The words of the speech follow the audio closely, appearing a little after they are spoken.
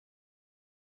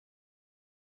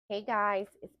Hey guys,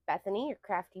 it's Bethany, your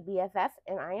crafty BFF,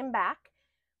 and I am back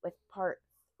with part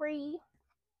 3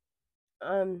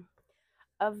 um,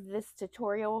 of this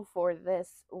tutorial for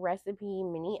this recipe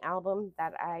mini album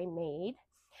that I made.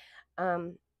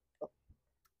 Um,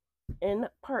 in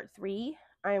part 3,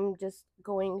 I'm just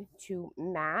going to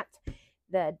mat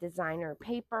the designer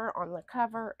paper on the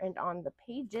cover and on the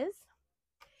pages,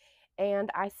 and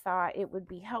I thought it would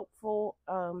be helpful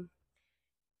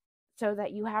so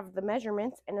that you have the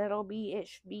measurements, and it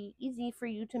should be easy for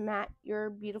you to mat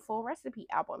your beautiful recipe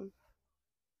album.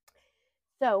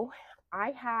 So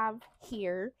I have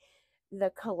here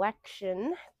the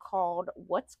collection called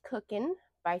What's Cookin'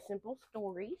 by Simple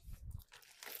Stories.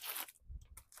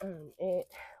 It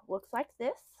looks like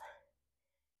this.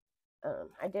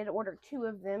 I did order 2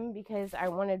 of them because I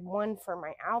wanted one for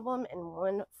my album and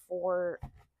one for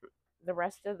the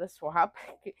rest of the swap.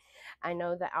 I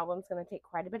know the album's going to take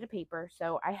quite a bit of paper,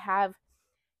 so I have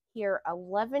here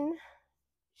 11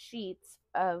 sheets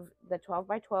of the 12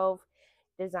 by 12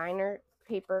 designer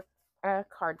paper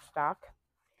cardstock.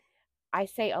 I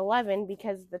say 11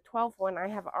 because the 12th one I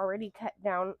have already cut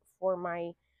down for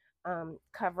my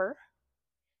cover.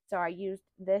 So I used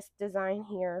this design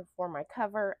here for my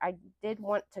cover. I did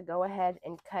want to go ahead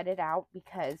and cut it out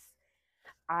because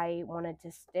I wanted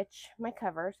to stitch my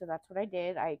cover. So that's what I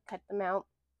did. I cut them out.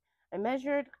 I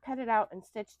measured, cut it out, and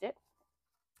stitched it.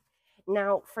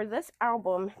 Now for this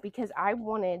album, because I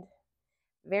wanted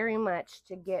very much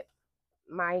to get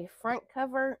my front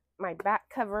cover, my back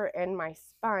cover, and my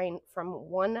spine from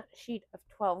one sheet of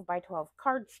 12 by 12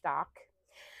 cardstock,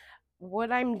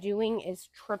 what I'm doing is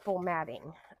triple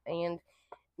matting. And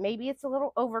maybe it's a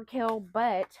little overkill,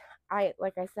 but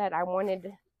like I said, I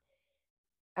wanted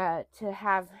to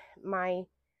have my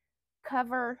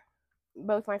cover,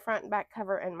 both my front and back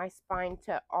cover and my spine,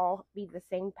 to all be the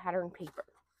same pattern paper.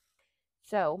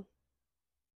 So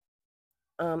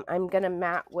I'm going to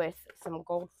mat with some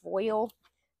gold foil,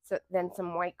 then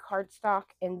some white cardstock,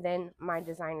 and then my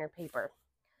designer paper.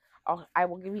 I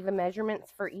will give you the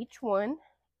measurements for each one.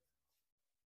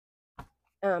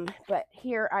 But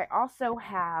here I also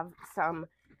have some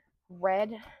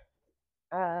red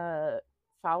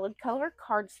solid color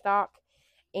cardstock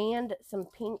and some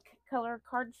pink color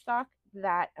cardstock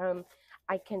that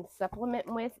I can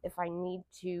supplement with if I need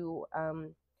to,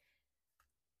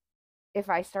 if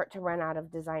I start to run out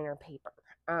of designer paper.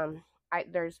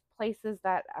 There's places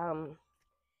that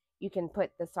you can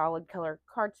put the solid color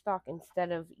cardstock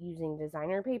instead of using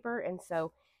designer paper, and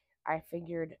so I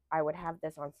figured I would have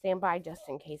this on standby just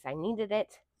in case I needed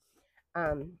it.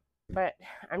 But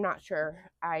I'm not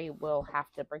sure I will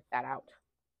have to break that out.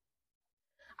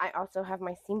 I also have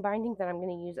my seam binding that I'm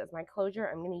going to use as my closure.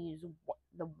 I'm going to use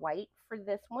the white for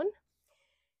this one.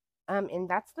 And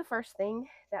that's the first thing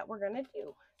that we're going to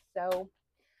do. So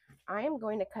I am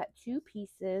going to cut 2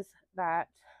 pieces that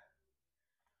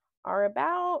are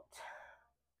about,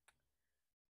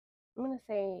 I'm going to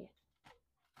say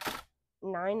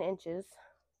 9 inches.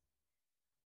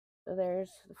 So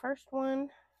there's the first one,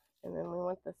 and then we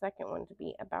want the second one to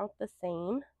be about the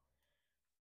same.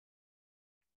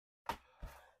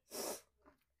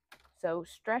 So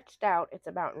stretched out, it's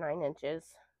about 9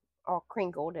 inches. All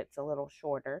crinkled, it's a little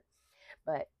shorter.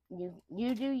 But you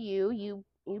do you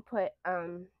put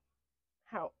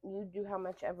how you do how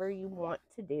much ever you want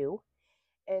to do.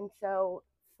 And so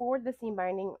for the seam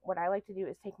binding, what I like to do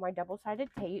is take my double-sided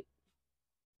tape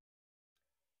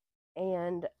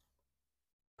and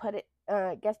put it,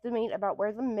 guesstimate about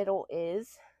where the middle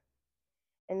is,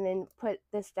 and then put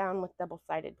this down with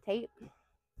double-sided tape.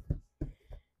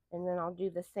 And then I'll do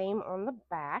the same on the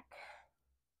back.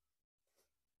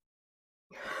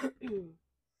 I'm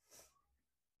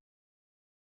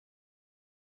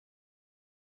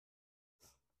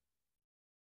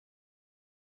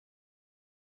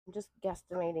just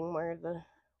guesstimating where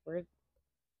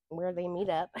they meet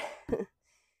up.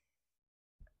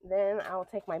 Then I'll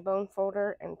take my bone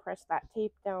folder and press that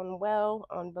tape down well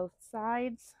on both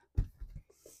sides.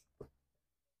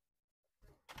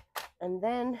 And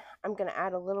then I'm going to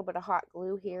add a little bit of hot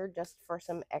glue here just for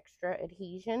some extra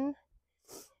adhesion.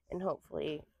 And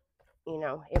hopefully, you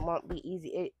know, it won't be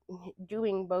easy.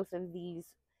 Doing both of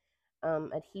these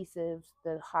adhesives,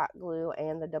 the hot glue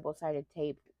and the double-sided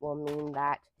tape, will mean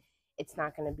that it's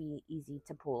not going to be easy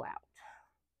to pull out.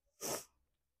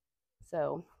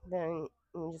 So then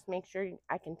just make sure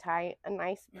I can tie a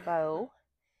nice bow,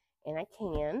 and I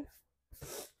can.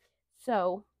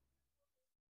 So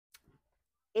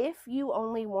if you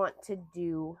only want to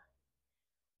do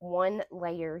one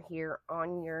layer here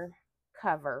on your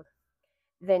cover,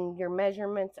 then your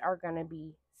measurements are going to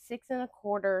be 6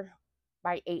 1/4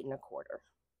 by 8 1/4.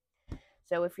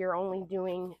 So if you're only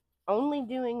doing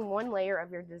one layer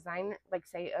of your designer, like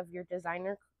say of your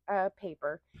designer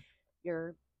paper,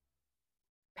 your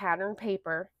pattern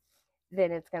paper,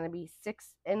 then it's going to be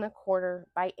 6 1/4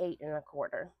 by 8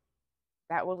 1/4.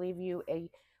 That will leave you a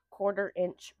 1/4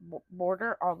 inch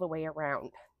border all the way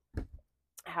around.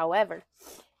 However,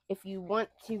 if you want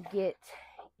to get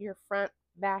your front,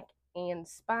 back, and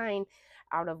spine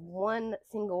out of one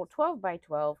single 12 by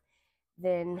 12,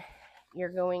 then you're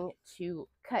going to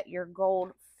cut your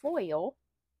gold foil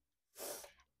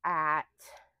at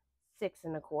 6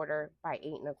 1/4 by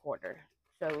 8 1/4.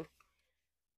 So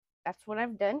that's what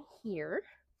I've done here.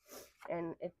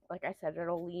 And it, like I said,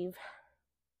 it'll leave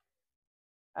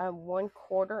a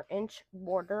 1/4 inch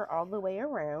border all the way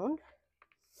around.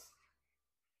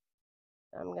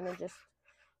 I'm gonna just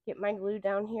get my glue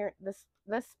down here. This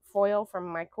foil from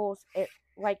Michaels, it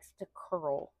likes to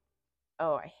curl.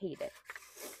 Oh, I hate it.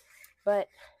 But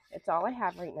it's all I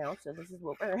have right now, so this is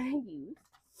what we're gonna use.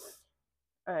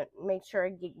 Make sure I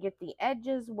get the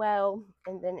edges well,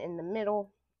 and then in the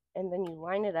middle, and then you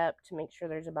line it up to make sure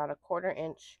there's about a 1/4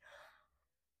 inch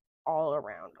all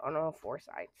around on all four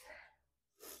sides.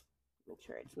 Make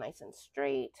sure it's nice and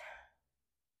straight.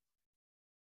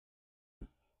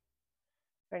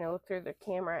 Trying to look through the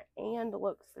camera and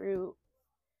look through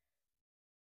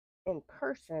in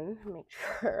person, make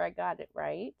sure I got it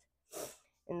right.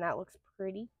 And that looks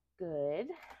pretty good.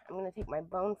 I'm going to take my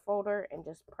bone folder and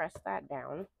just press that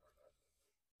down.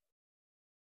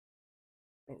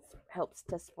 It helps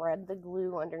to spread the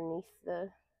glue underneath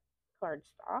the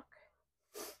cardstock.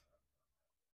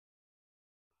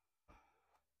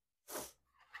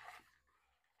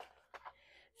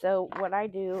 So what I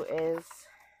do is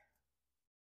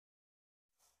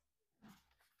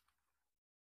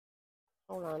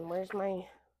hold on, where's my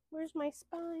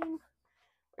spine?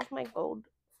 Where's my gold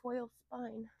foil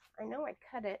spine? I know I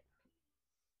cut it.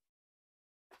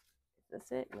 Is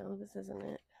this it? No, this isn't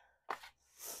it.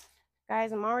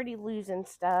 Guys, I'm already losing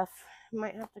stuff.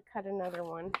 Might have to cut another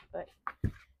one, but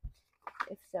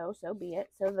if so, so be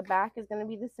it. So the back is going to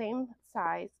be the same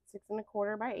size, 6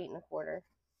 1/4 by 8 1/4.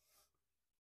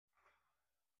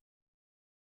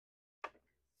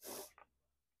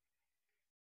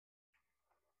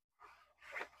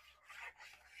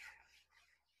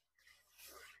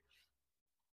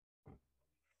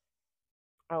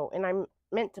 Oh, and I'm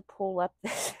meant to pull up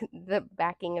the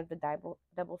backing of the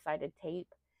double-sided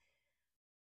tape.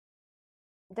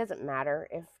 It doesn't matter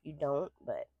if you don't,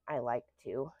 but I like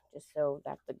to, just so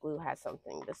that the glue has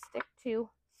something to stick to.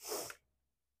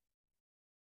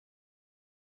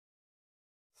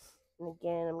 And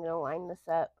again, I'm going to line this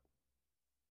up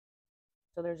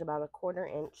so there's about a 1/4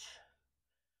 inch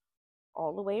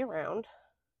all the way around.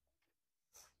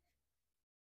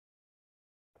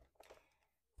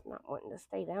 It's not wanting to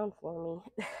stay down for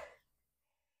me.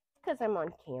 Because I'm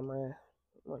on camera.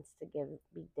 It wants to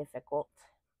be difficult.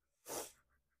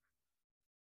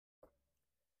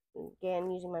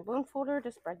 Again, using my bone folder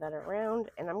to spread that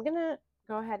around. And I'm going to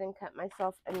go ahead and cut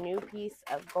myself a new piece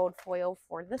of gold foil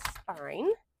for the spine.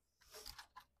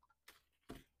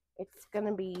 It's going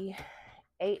to be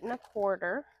 8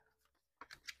 1/4.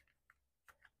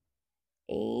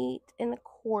 8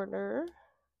 1/4.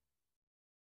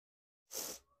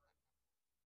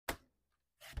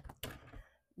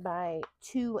 By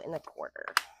 2 1/4.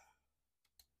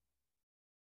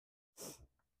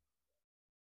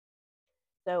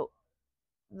 So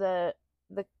the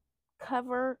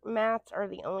cover mats are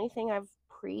the only thing I've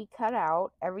pre-cut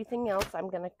out. Everything else I'm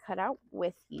going to cut out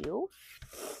with you.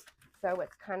 So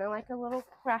it's kind of like a little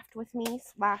craft with me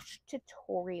 /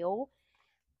 tutorial.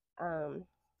 I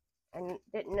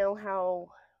didn't know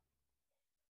how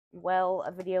well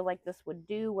a video like this would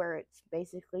do, where it's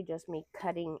basically just me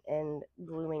cutting and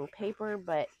gluing paper,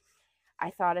 but I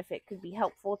thought if it could be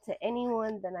helpful to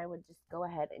anyone, then I would just go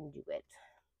ahead and do it.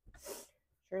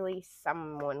 Surely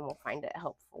someone will find it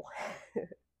helpful.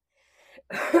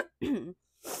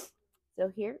 So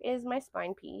here is my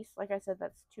spine piece. Like I said,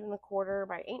 that's 2 1/4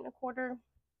 by 8 1/4.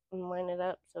 And line it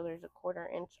up so there's a 1/4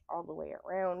 inch all the way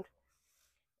around.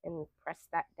 And press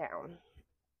that down.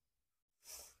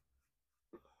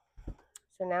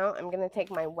 So now I'm going to take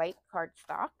my white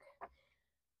cardstock,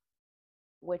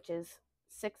 which is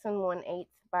 6 1/8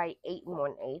 by 8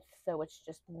 1/8. So it's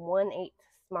just 1/8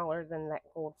 smaller than that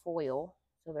gold foil.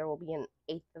 So there will be an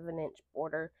 1/8 of an inch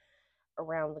border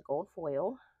around the gold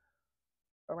foil,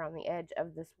 around the edge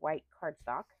of this white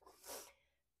cardstock.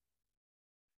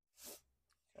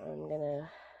 So I'm going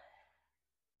to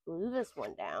glue this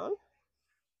one down.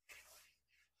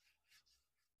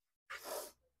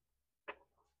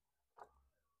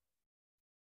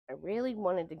 I really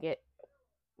wanted to get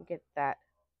that,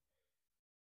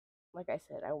 like I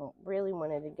said, I really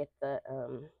wanted to get the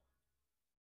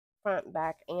front,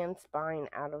 back, and spine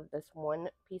out of this one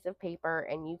piece of paper,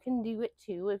 and you can do it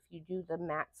too if you do the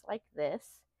mats like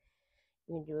this.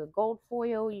 You can do a gold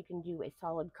foil, you can do a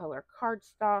solid color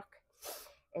cardstock,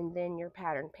 and then your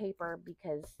pattern paper,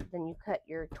 because then you cut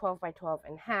your 12 by 12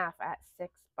 in half at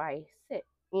 6 by 6,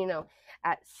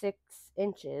 at 6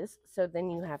 inches. So then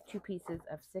you have two pieces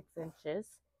of 6 inches,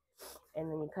 and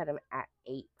then you cut them at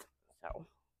 8. So,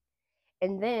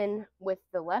 and then with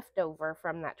the leftover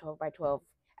from that 12 by 12,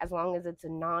 as long as it's a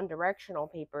non-directional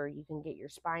paper, you can get your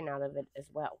spine out of it as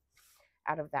well,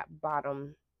 out of that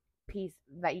bottom piece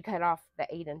that you cut off the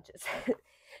 8 inches.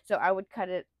 So I would cut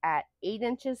it at 8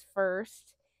 inches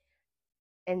first,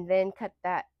 and then cut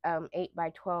that 8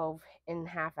 by 12 in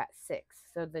half at 6.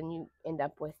 So then you end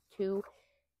up with two.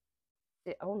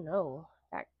 Oh no,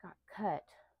 that got cut.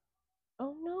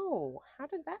 Oh no, how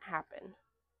did that happen?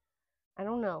 I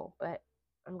don't know, but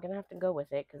I'm gonna have to go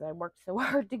with it because I worked so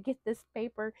hard to get this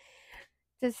paper,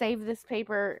 to save this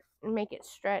paper and make it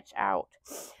stretch out.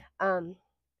 So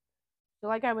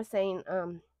like I was saying,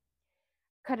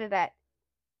 cut it at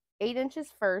 8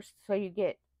 inches first, so you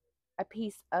get a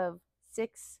piece of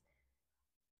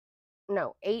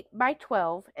 8 by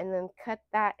 12, and then cut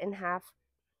that in half.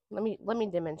 Let me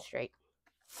demonstrate.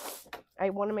 I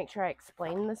want to make sure I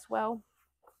explain this well.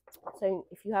 So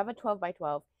if you have a 12 by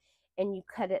 12 and you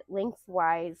cut it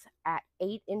lengthwise at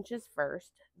 8 inches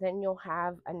first, then you'll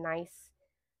have a nice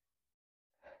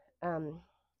 8,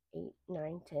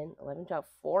 9, 10, 11, 12,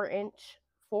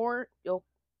 4, you'll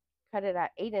cut it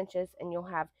at 8 inches, and you'll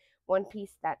have one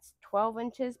piece that's 12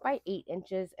 inches by 8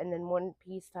 inches, and then one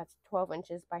piece that's 12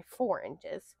 inches by 4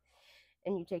 inches.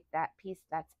 And you take that piece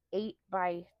that's 8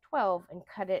 by 12 and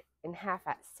cut it in half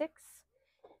at 6,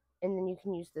 and then you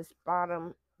can use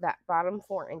that bottom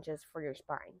 4 inches for your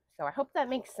spine. So I hope that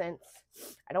makes sense.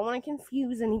 I don't want to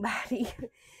confuse anybody.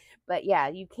 But yeah,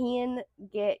 you can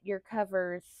get your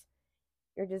covers,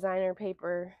 your designer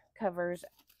paper covers,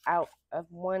 out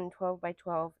of one 12 by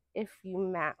 12 if you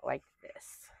mat like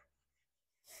this.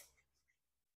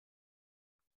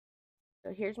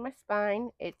 So here's my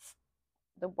spine. It's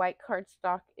the white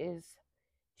cardstock is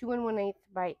 2 1/8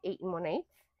 by 8 1/8,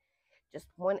 just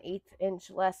 1/8 inch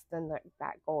less than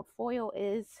that gold foil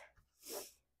is.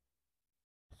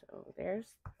 So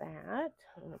there's that.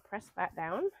 I'm going to press that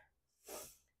down.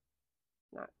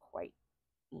 Not quite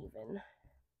even.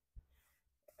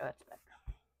 Oh, that's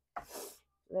better.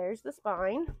 There's the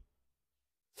spine.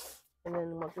 And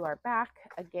then we'll do our back.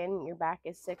 Again, your back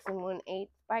is 6 1/8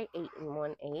 by 8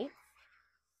 1/8.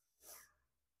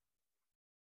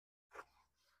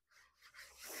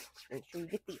 Make sure you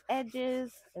get the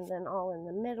edges, and then all in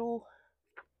the middle.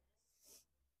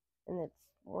 And it's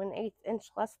 1/8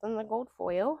 inch less than the gold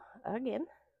foil. Again,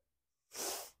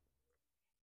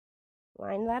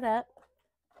 line that up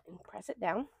and press it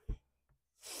down.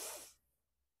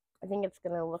 I think it's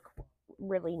going to look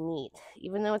really neat,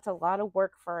 even though it's a lot of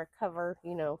work for a cover,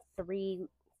 three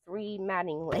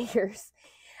matting layers.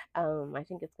 I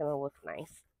think it's going to look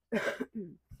nice.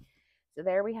 So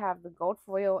there we have the gold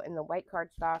foil and the white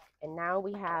cardstock, and now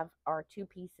we have our two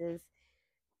pieces,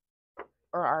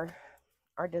 or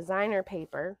our designer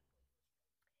paper.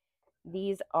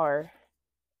 These are,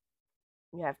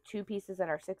 you have two pieces that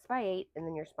are 6 by 8, and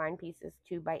then your spine piece is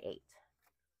 2 by 8.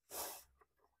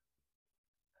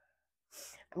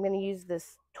 I'm going to use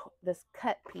this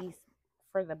cut piece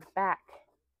for the back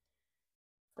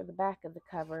of the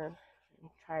cover, and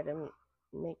try to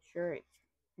make sure it's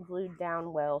glued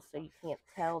down well so you can't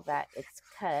tell that it's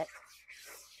cut.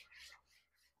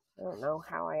 I don't know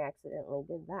how I accidentally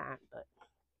did that, but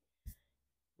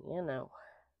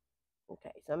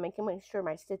Okay, so I'm making sure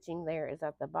my stitching there is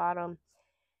at the bottom,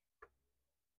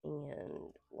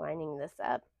 and lining this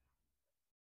up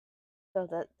so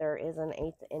that there is an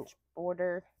 1/8 inch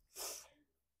border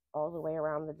all the way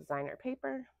around the designer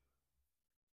paper.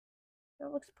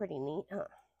 That looks pretty neat, huh?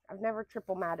 I've never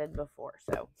triple matted before,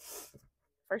 so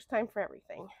first time for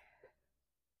everything.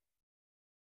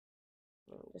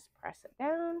 And just press it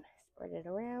down, spread it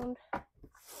around.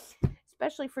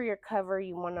 Especially for your cover,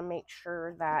 you want to make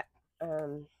sure that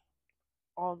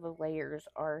all the layers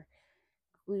are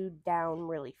glued down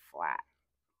really flat.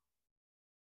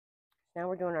 Now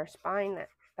we're doing our spine.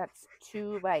 That's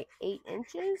 2 by 8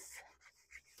 inches.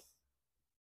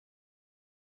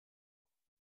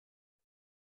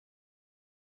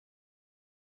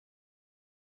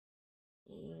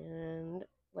 And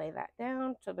lay that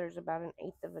down so there's about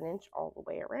 1/8 of an inch all the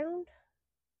way around.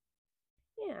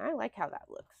 Yeah, I like how that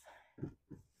looks.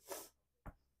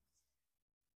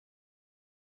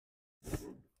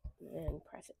 and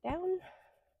press it down.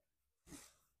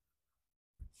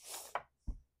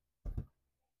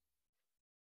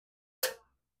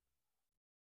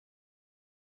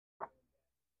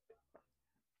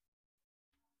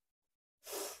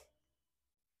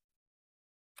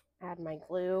 Add my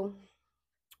glue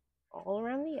all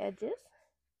around the edges.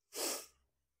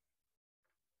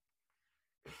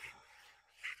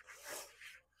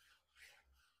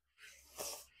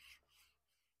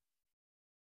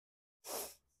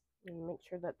 And make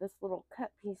sure that this little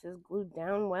cut piece is glued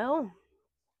down well.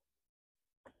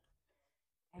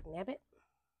 Nab it.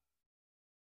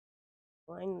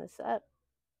 Line this up.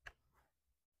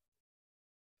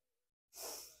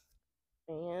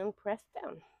 And press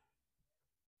down.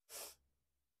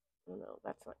 Oh no,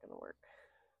 that's not going to work.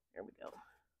 There we go.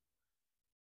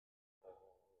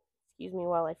 Excuse me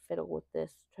while I fiddle with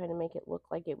this, trying to make it look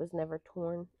like it was never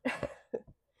torn.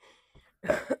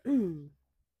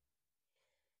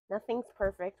 Nothing's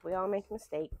perfect. We all make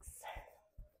mistakes.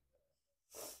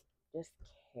 Just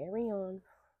carry on.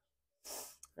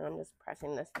 And I'm just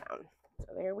pressing this down.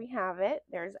 So there we have it.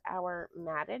 There's our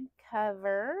matted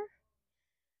cover.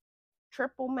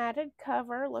 Triple matted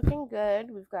cover, looking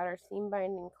good. We've got our seam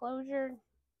binding closure.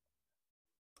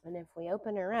 And if we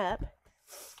open her up,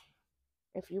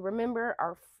 if you remember,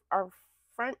 our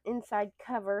front inside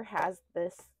cover has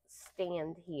this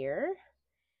stand here.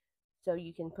 So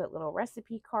you can put little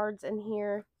recipe cards in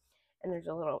here, and there's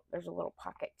a little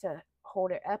pocket to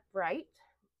hold it upright.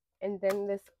 And then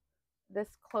this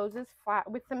closes flat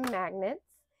with some magnets,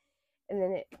 and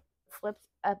then it flips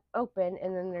up open,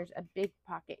 and then there's a big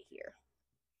pocket here.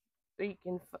 So you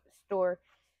can store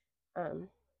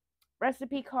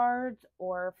recipe cards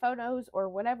or photos or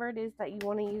whatever it is that you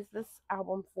want to use this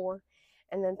album for.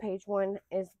 And then page 1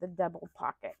 is the double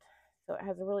pocket. So it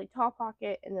has a really tall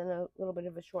pocket and then a little bit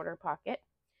of a shorter pocket.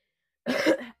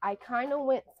 I kind of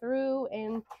went through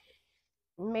and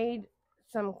made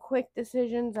some quick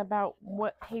decisions about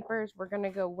what papers we're going to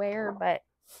go where, but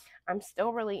I'm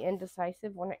still really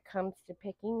indecisive when it comes to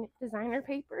picking designer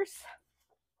papers.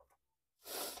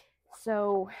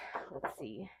 So let's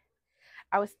see.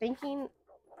 I was thinking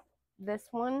this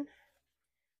one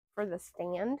for the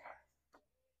stand,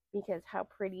 because how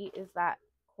pretty is that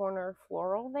corner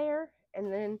floral there?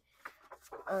 And then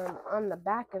on the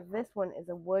back of this one is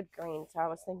a wood grain. So I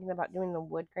was thinking about doing the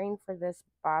wood grain for this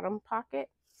bottom pocket.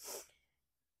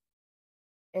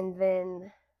 And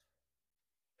then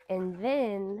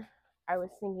I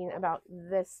was thinking about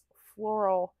this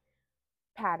floral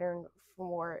pattern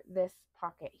for this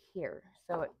pocket here.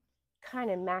 So it kind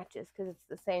of matches because it's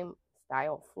the same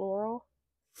style floral.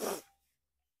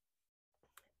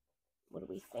 What do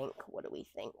we think? What do we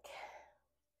think?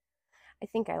 I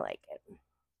think I like it.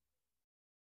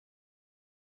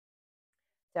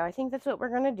 So I think that's what we're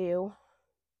going to do.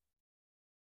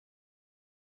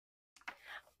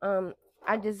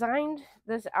 I designed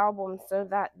this album so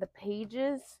that the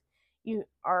pages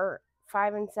are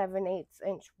 5 7/8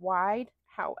 inch wide.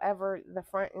 However, the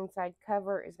front inside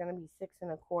cover is going to be 6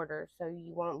 1/4, so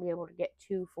you won't be able to get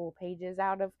 2 full pages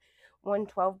out of one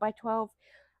 12 by 12.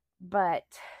 But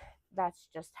that's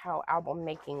just how album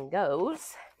making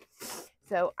goes.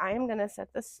 So I am going to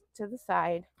set this to the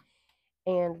side,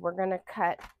 and we're going to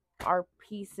cut our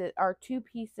pieces, our 2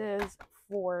 pieces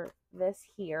for this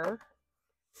here,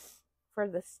 for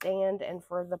the stand and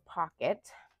for the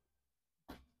pocket.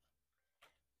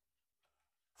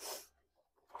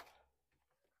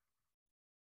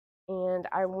 And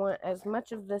I want as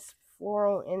much of this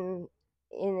floral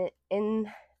in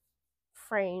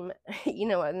frame, you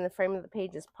know, in the frame of the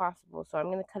page as possible. So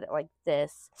I'm going to cut it like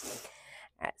this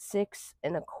at 6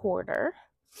 1/4.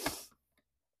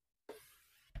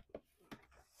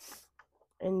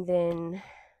 And then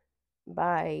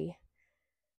by,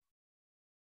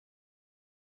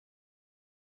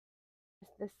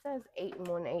 this says 8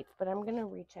 1/8, but I'm going to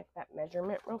recheck that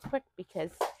measurement real quick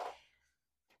because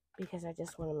I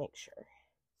just want to make sure.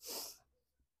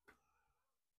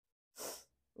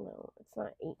 No, it's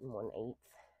not 8 1/8.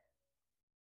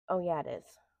 Oh yeah, it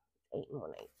is 8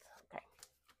 1/8. Okay,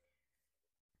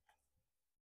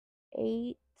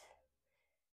 8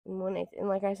 1/8. And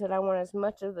like I said, I want as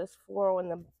much of this floral in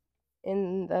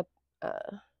the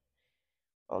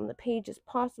on the page as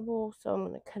possible. So I'm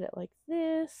going to cut it like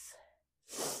this.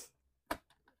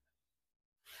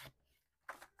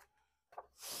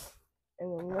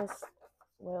 And then this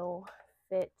will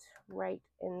fit right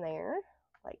in there,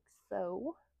 like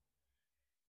so.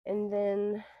 And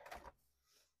then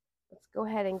let's go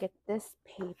ahead and get this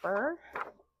paper.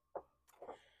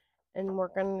 And we're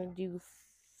going to do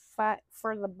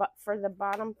for the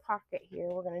bottom pocket here.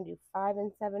 We're going to do 5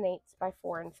 7/8 by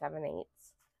 4 7/8.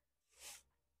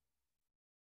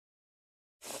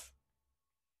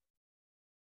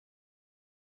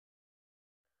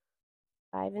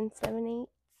 5 7/8.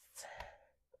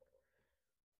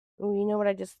 Oh, you know what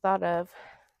I just thought of?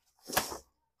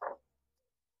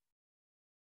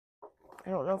 I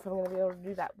don't know if I'm going to be able to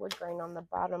do that wood grain on the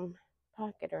bottom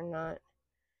pocket or not.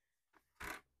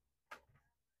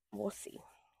 We'll see.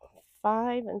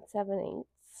 5 7/8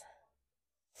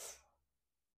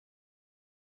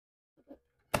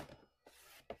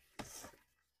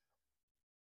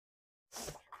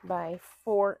 by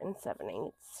 4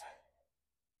 7/8.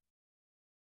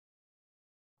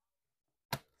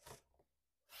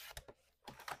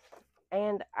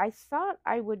 And I thought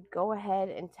I would go ahead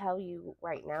and tell you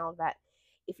right now that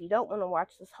if you don't want to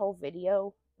watch this whole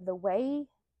video, the way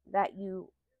that you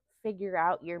figure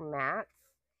out your mats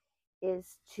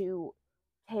is to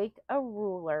take a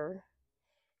ruler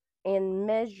and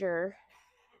measure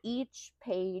each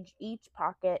page, each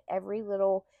pocket, every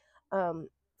little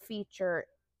feature,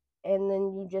 and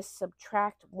then you just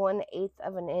subtract 1/8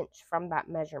 of an inch from that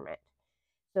measurement.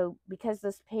 So because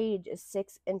this page is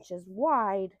 6 inches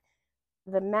wide,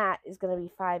 the mat is going to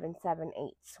be 5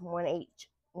 7/8,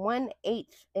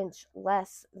 1/8 inch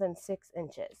less than 6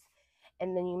 inches.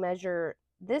 And then you measure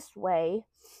this way,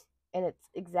 and it's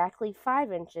exactly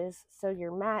 5 inches. So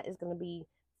your mat is going to be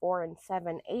 4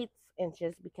 7/8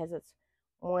 inches because it's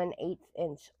 1/8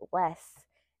 inch less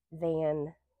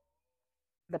than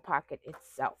the pocket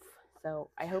itself. So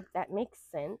I hope that makes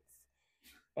sense.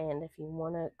 And if you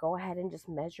want to go ahead and just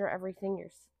measure everything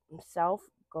yourself,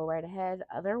 go right ahead.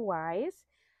 Otherwise,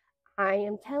 I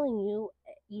am telling you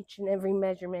each and every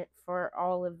measurement for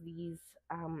all of these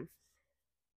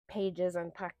pages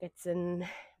and pockets and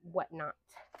whatnot.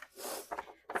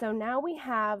 So now we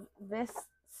have this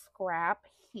scrap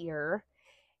here,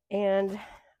 and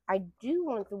I do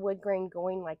want the wood grain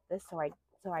going like this, so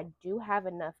I do have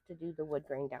enough to do the wood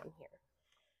grain down here.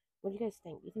 What do you guys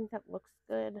think? You think that looks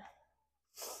good?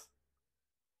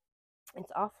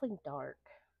 It's awfully dark.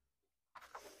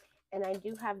 And I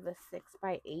do have the 6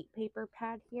 by 8 paper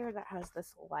pad here that has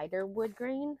this lighter wood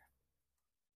grain.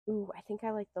 Ooh, I think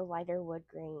I like the lighter wood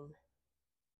grain.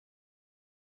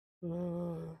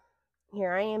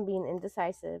 Here I am being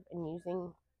indecisive and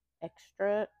using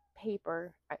extra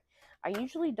paper. I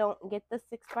usually don't get the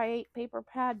 6 by 8 paper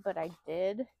pad, but I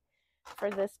did for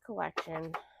this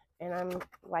collection. And I'm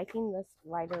liking this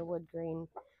lighter wood grain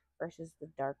versus the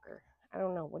darker. I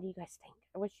don't know. What do you guys think?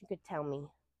 I wish you could tell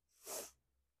me.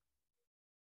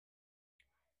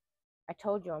 I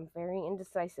told you I'm very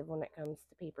indecisive when it comes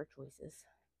to paper choices.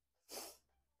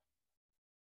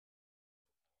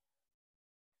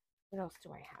 What else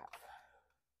do I have?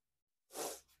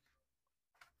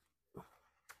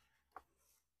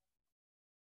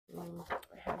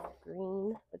 I have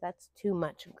green, but that's too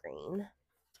much green.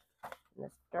 And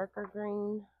this darker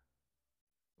green,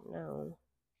 no.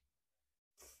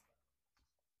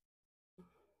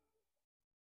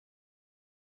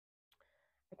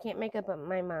 I can't make up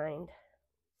my mind.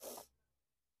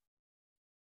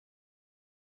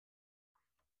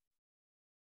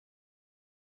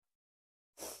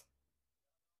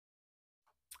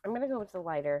 I'm going to go with the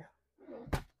lighter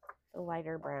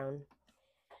brown.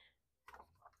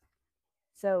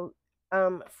 So,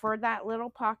 for that little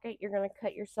pocket, you're going to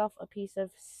cut yourself a piece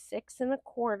of 6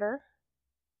 1/4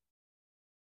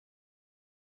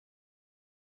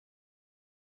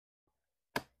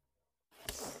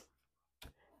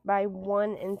 by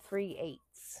 1 3/8.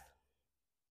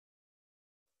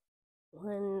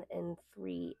 1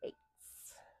 3/8.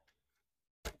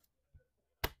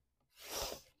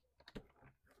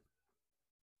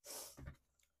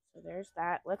 So there's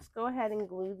that. Let's go ahead and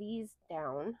glue these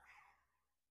down.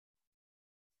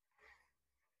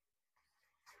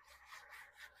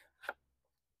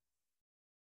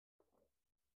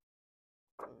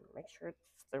 Make sure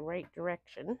it's the right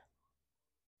direction.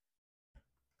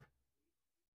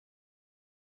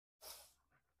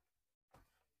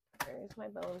 There's my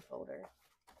bone folder.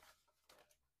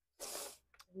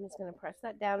 I'm just going to press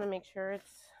that down and make sure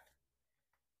it's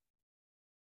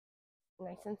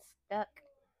nice and stuck.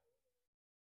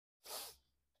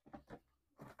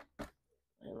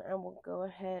 And I will go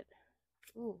ahead.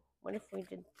 Ooh, what if we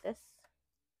did this?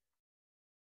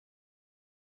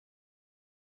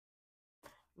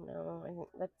 No, I think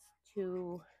that's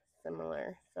too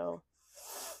similar. So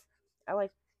I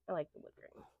like the wood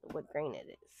grain. The wood grain it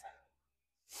is.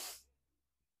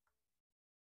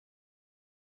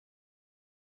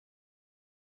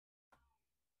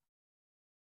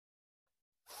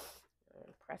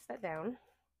 press that down.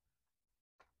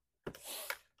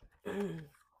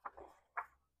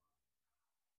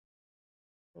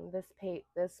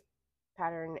 This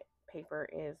pattern paper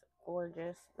is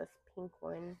gorgeous. This pink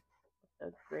one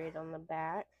with the grid on the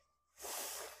back.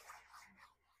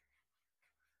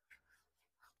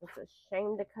 It's a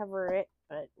shame to cover it,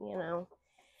 but you know,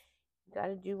 you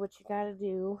gotta do what you gotta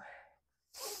do.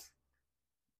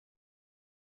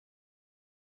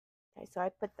 Okay, so I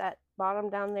put that bottom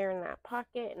down there in that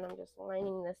pocket, and I'm just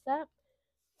lining this up,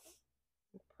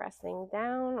 pressing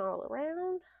down all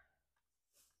around.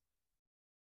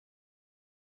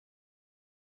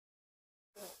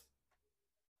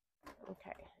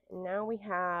 Okay, and now we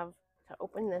have to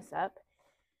open this up,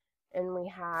 and we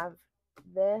have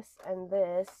this and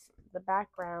this, the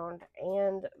background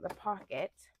and the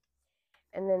pocket,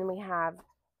 and then we have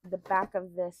the back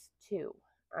of this too.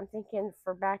 I'm thinking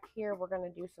for back here, we're going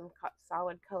to do some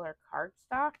solid color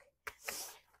cardstock.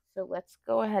 So let's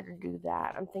go ahead and do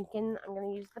that. I'm thinking I'm going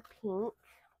to use the pink.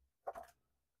 Put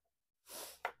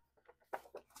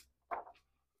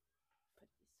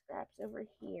these scraps over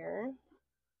here.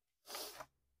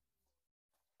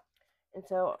 And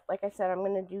so, like I said, I'm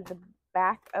going to do the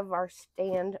back of our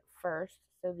stand first.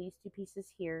 So these two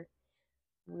pieces here,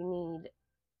 we need,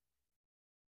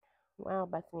 wow,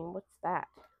 Bethany, what's that?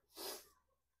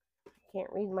 I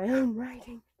can't read my own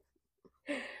writing.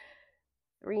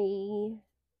 3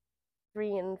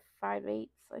 5/8,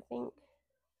 I think.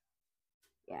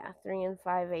 Yeah, 3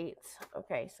 5/8.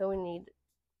 Okay, so we need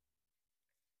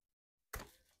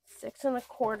 6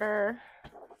 1/4.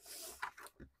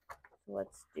 So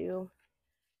let's do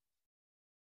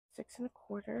 6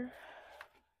 1/4.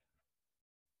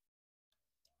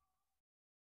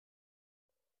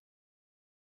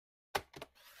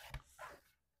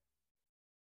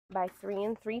 By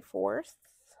 3 3/4.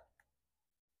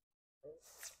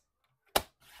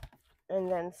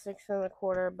 And then 6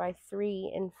 1/4 by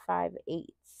 3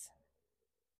 5/8.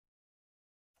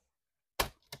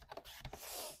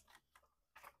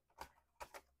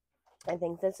 I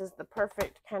think this is the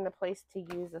perfect kind of place to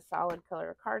use a solid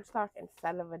color cardstock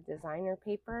instead of a designer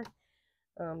paper,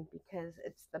 because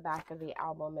it's the back of the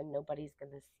album and nobody's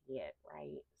going to see it,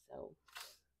 right? So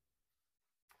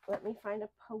let me find a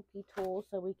pokey tool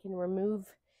so we can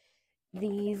remove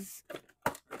these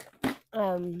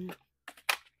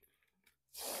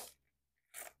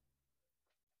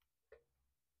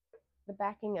the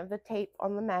backing of the tape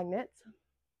on the magnets.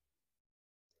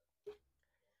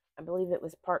 I believe it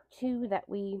was part 2 that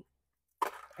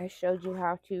I showed you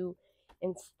how to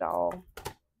install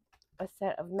a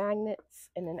set of magnets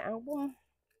in an album.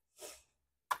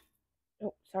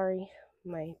 Oh, sorry,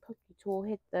 my pokey tool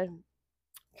hit the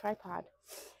tripod.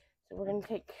 So we're going to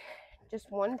take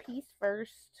just one piece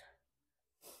first.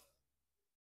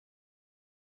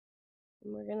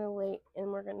 And we're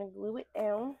going to glue it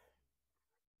down.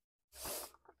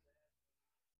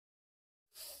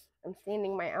 I'm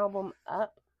standing my album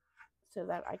up so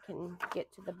that I can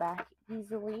get to the back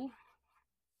easily.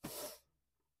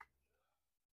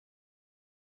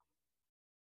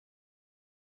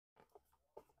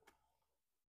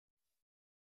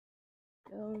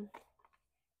 And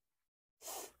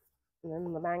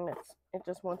then the magnets, it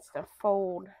just wants to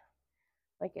fold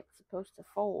like it's supposed to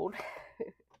fold.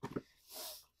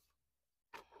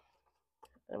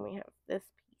 Then we have this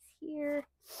piece here.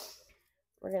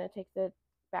 We're going to take the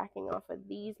backing off of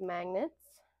these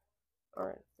magnets,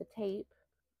 or the tape.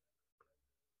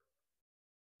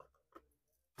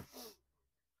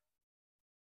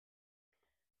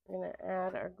 We're going to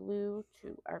add our glue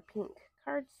to our pink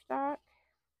cardstock.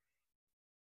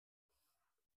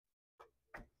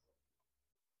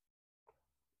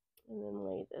 And then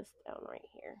lay this down right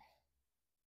here.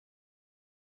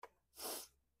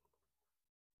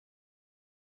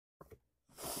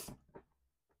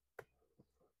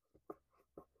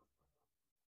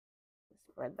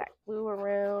 Spread that glue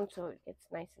around so it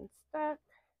gets nice and stuck.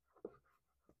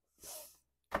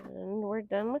 And we're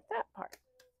done with that part.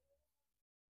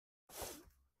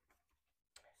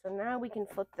 So now we can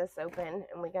flip this open,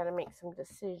 and we got to make some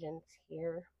decisions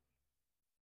here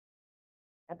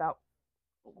about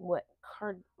what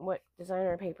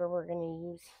designer paper we're going to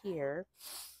use here.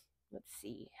 Let's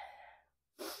see.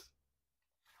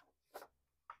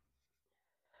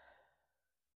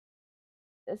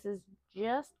 This is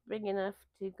just big enough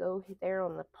to go there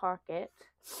on the pocket,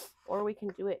 or we can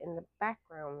do it in the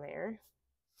background there.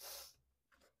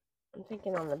 I'm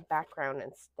thinking on the background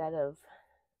instead of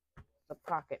the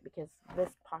pocket, because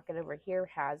this pocket over here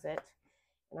has it,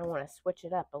 and I want to switch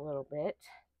it up a little bit.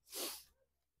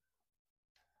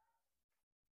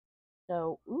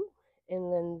 So,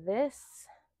 and then this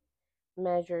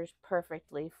measures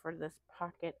perfectly for this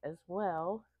pocket as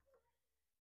well.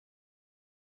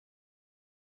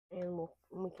 And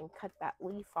we can cut that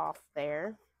leaf off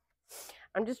there.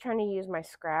 I'm just trying to use my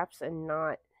scraps and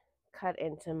not cut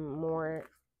into more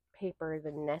paper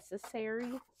than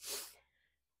necessary.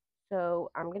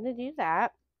 So I'm going to do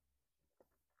that.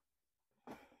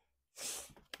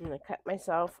 I'm going to cut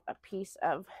myself a piece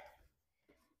of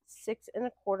 6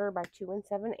 1/4 by 2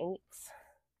 7/8.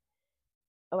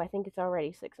 Oh, I think it's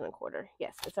already 6 1/4.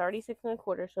 Yes, it's already 6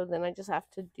 1/4. So then I just have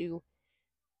to do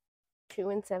 2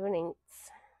 7/8.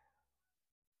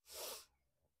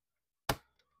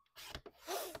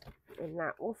 And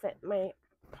that will fit my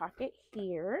pocket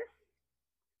here.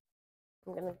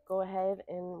 I'm going to go ahead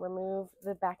and remove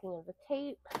the backing of the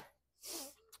tape.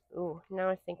 Ooh, now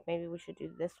I think maybe we should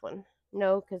do this one.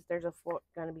 No, because there's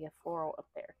going to be a floral up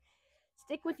there.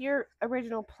 Stick with your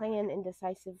original plan,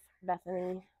 Indecisive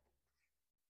Bethany.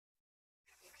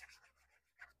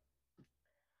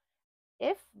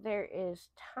 If there is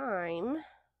time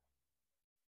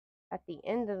at the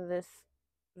end of this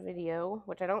video,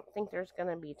 which I don't think there's going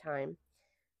to be time,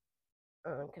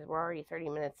 because we're already 30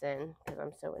 minutes in, because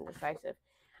I'm so indecisive.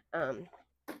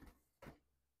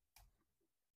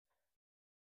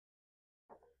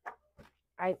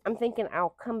 I'm thinking I'll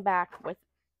come back with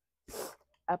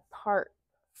a part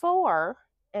 4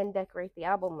 and decorate the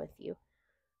album with you.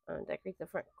 Decorate the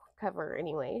front cover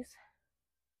anyways.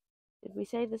 Did we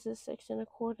say this is 6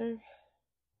 1/4?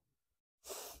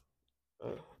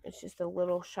 It's just a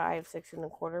little shy of 6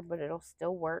 1/4, but it'll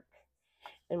still work.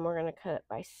 And we're going to cut it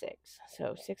by 6.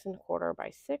 So 6 1/4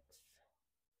 by 6.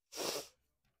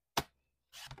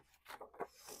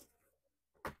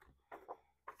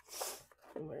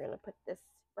 And we're going to put this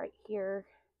right here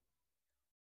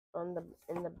on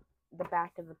in the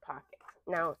back of the pocket.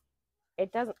 Now,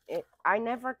 I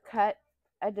never cut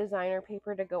a designer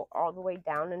paper to go all the way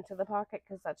down into the pocket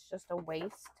because that's just a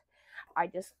waste. I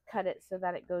just cut it so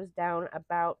that it goes down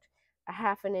about a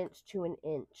 1/2 inch to 1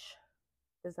 inch.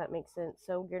 Does that make sense?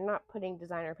 So you're not putting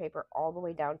designer paper all the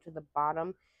way down to the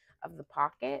bottom of the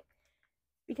pocket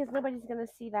because nobody's going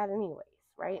to see that anyways,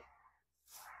 right?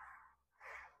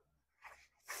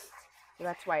 So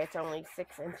that's why it's only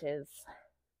 6 inches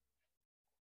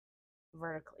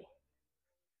vertically.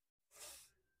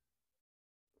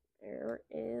 There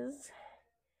is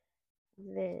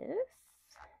this.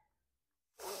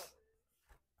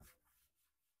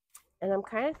 And I'm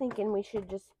kind of thinking we should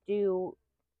just do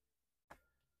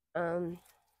a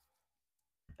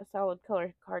solid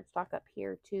color cardstock up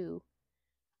here too,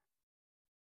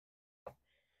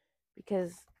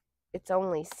 because it's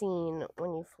only seen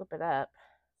when you flip it up.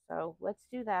 So let's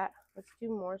do that. Let's do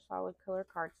more solid color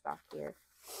cardstock here.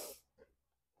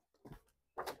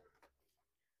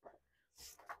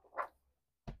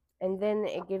 And then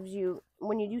it gives you,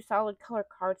 when you do solid color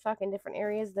cardstock in different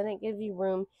areas, then it gives you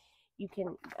room. You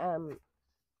can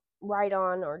write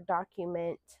on or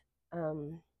document,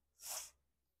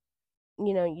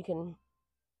 you know, you can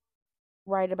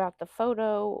write about the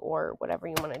photo or whatever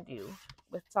you want to do.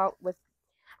 With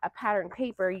a pattern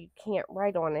paper, you can't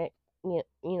write on it. You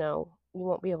know, you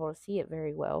won't be able to see it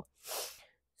very well.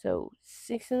 So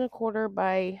 6 1/4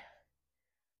 by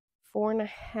 4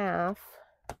 1/2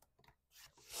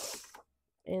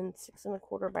 and 6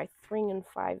 1/4 by 3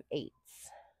 5/8.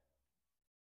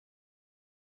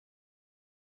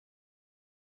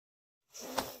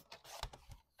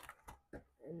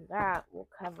 And that will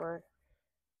cover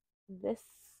this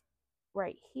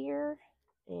right here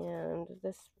and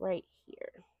this right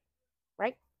here,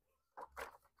 right?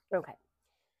 Okay,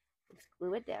 let's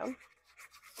glue it down.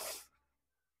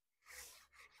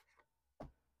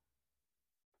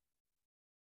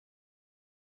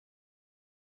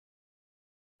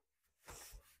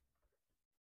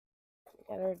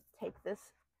 Gotta take this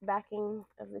backing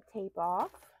of the tape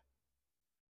off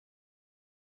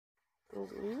and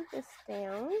glue this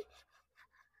down.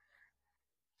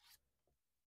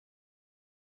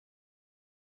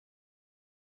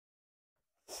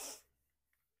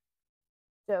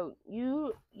 So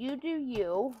you do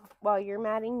you while you're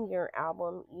matting your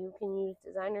album. You can use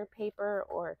designer paper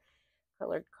or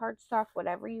colored cardstock,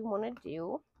 whatever you want to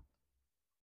do.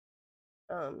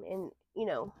 And you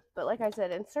know, but like I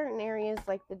said, in certain areas,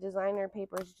 like the designer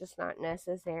paper is just not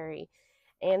necessary,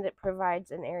 and it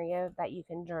provides an area that you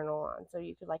can journal on. So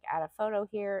you could like add a photo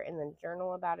here and then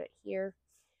journal about it here,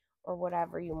 or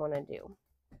whatever you want to do.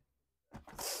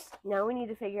 Now we need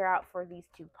to figure out for these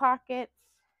 2 pockets.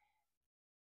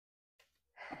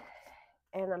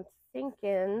 And I'm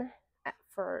thinking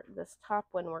for this top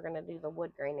one, we're going to do the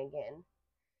wood grain again.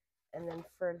 And then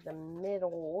for the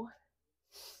middle,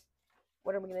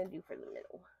 what are we going to do for the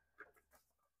middle?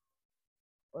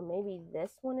 Or maybe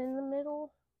this one in the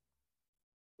middle?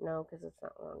 No, because it's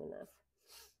not long enough.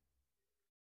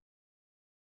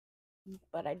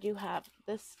 But I do have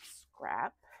this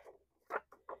scrap.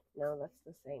 No, that's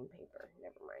the same paper.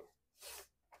 Never mind.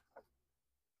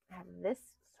 I have this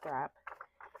scrap,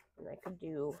 and I could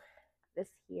do this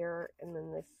here, and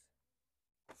then this.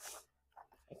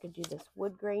 I could do this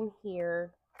wood grain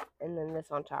here, and then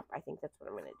this on top. I think that's what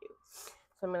I'm going to do.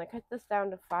 So I'm going to cut this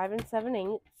down to 5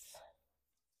 7/8.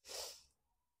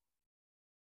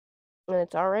 And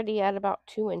it's already at about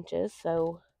 2 inches,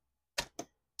 so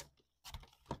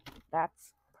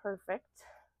that's perfect.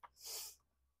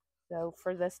 So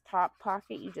for this top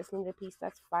pocket, you just need a piece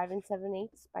that's 5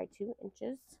 7/8 by 2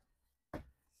 inches.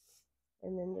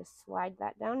 And then just slide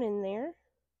that down in there,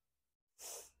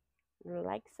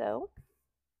 like so.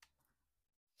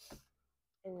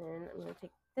 And then I'm going to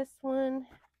take this one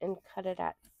and cut it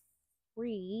at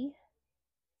 3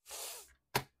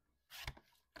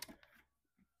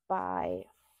 by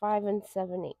 5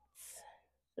 7/8.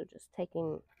 So just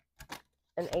taking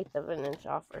 1/8 of an inch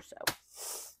off or so.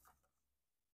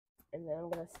 And then I'm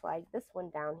going to slide this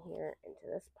one down here into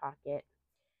this pocket.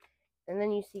 And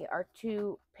then you see our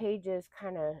 2 pages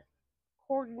kind of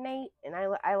coordinate. And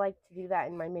I like to do that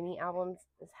in my mini albums,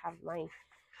 is have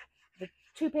the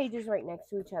 2 pages right next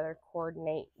to each other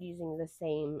coordinate using the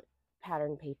same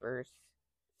pattern papers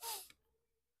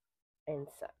and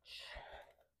such.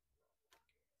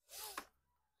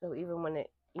 So even when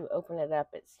you open it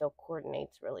up, it still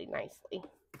coordinates really nicely.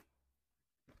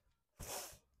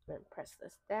 I'm going to press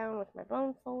this down with my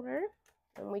bone folder,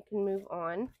 and we can move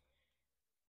on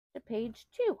to page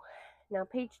 2. Now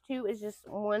page 2 is just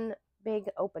one big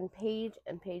open page,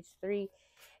 and page 3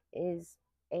 is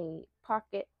a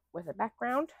pocket with a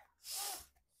background.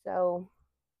 So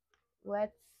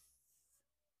let's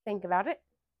think about it.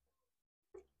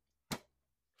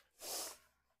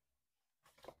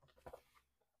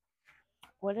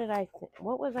 What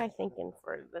was I thinking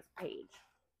for this page?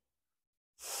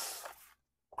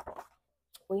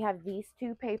 We have these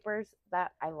 2 papers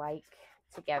that I like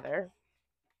together.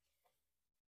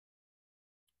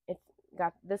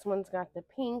 This one's got the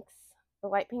pinks, the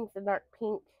light pink, the dark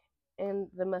pink, and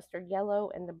the mustard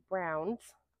yellow and the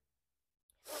browns.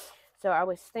 So I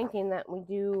was thinking that we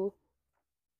do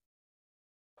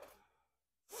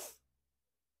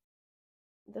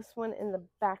this one in the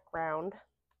background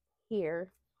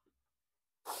here,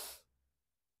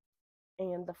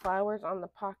 and the flowers on the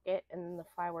pocket, and then the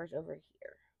flowers over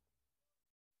here.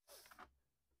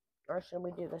 Or should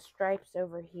we do the stripes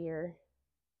over here?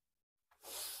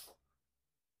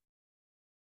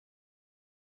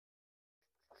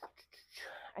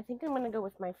 I think I'm going to go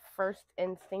with my first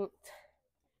instinct,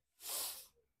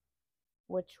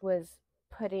 which was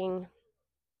putting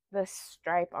the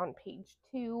stripe on page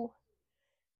 2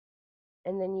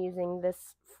 and then using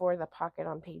this for the pocket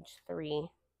on page 3. Is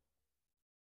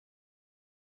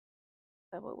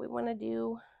that what we want to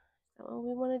do? Is that what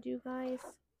we want to do, guys?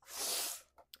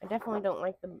 I definitely don't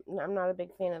like I'm not a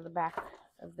big fan of the back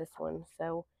of this one,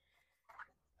 so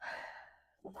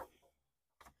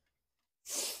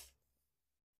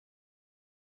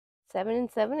 7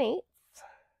 7/8.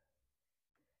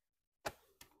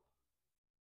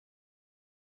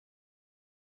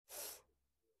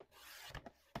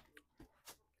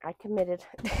 I committed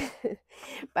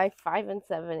by 5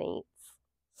 7/8.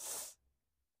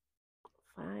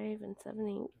 5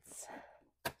 7/8.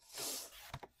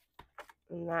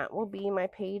 And that will be my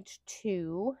page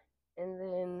 2. And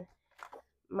then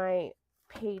my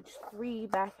page 3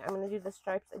 back, I'm going to do the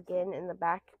stripes again in the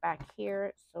back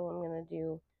here. So I'm going to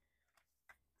do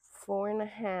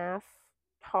 4.5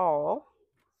 tall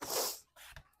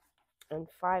and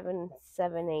 5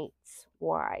 7/8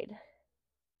 wide.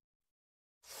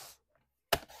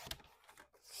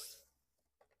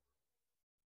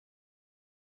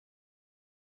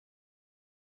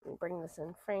 Bring this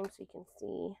in frame so you can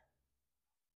see.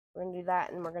 We're going to do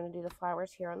that, and we're going to do the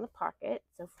flowers here on the pocket.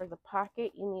 So for the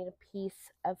pocket, you need a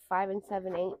piece of 5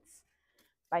 7/8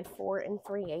 by 4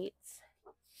 3/8.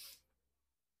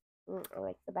 I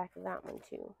like the back of that one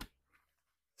too.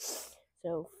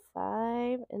 So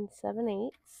 5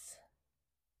 7/8.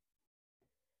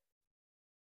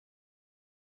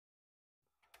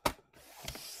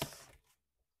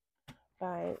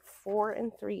 By 4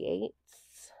 3/8.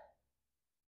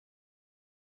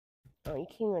 Oh, you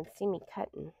can't even see me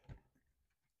cutting.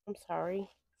 I'm sorry.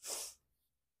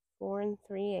 4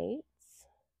 3/8.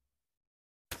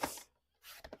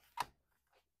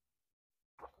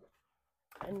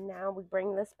 And now we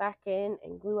bring this back in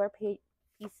and glue our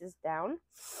pieces down.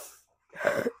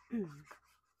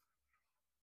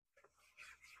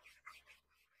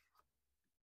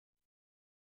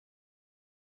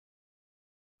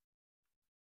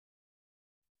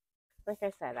 Like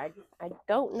I said, I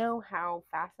don't know how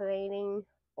fascinating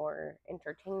or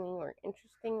entertaining or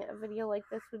interesting a video like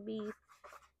this would be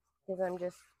because I'm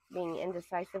just being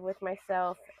indecisive with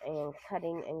myself and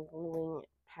cutting and gluing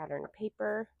pattern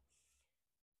paper.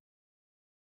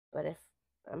 But if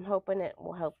I'm hoping it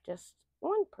will help just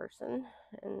one person,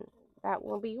 and that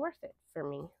will be worth it for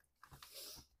me.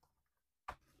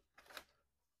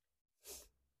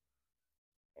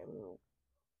 And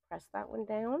press that one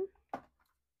down.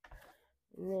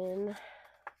 And then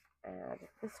add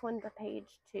this one to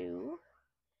page 2.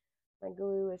 My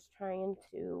glue is trying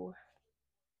to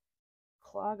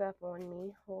clog up on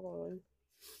me. Hold on.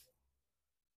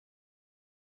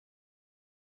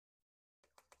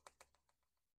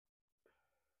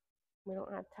 We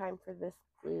don't have time for this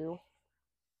glue.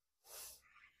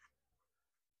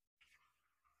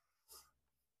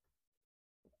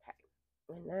 Okay.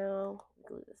 And now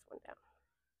glue this one down.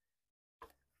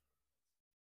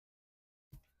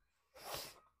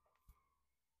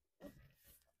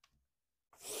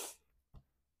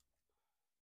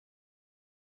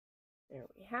 There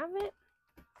we have it.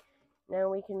 Now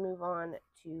we can move on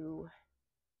to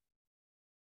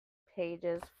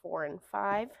pages 4 and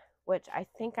 5, which I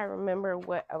think I remember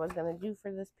what I was going to do for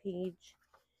this page.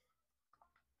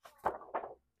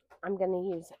 I'm going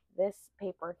to use this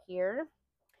paper here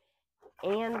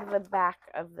and the back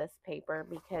of this paper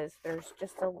because there's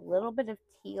just a little bit of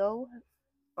teal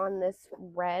on this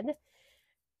red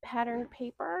pattern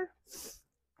paper,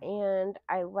 and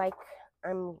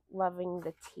I'm loving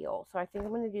the teal. So I think I'm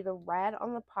going to do the red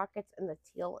on the pockets and the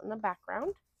teal in the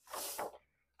background.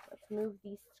 Let's move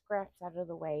these scraps out of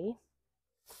the way.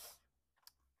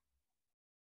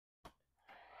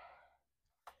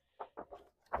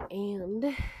 And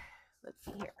let's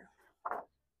see here.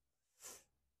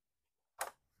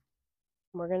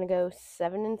 We're going to go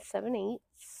 7 7/8.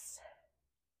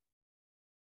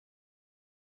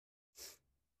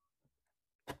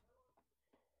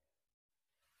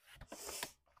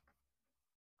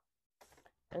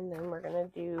 And then we're going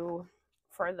to do,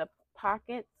 for the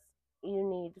pockets, you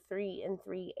need 3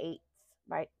 3/8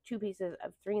 by 2 pieces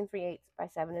of 3 3/8 by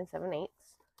 7 7/8.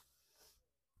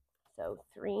 So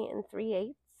 3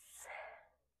 3/8.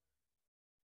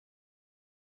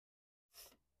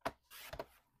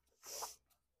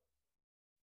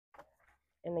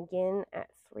 And again at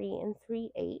 3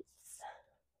 3/8.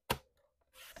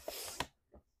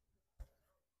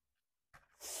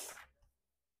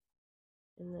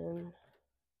 And then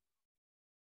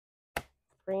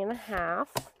 3 1/2,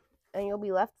 and you'll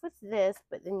be left with this,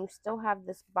 but then you still have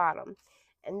this bottom,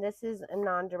 and this is a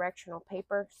non-directional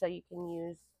paper, so you can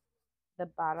use the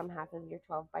bottom half of your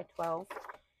 12 by 12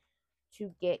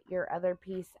 to get your other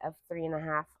piece of 3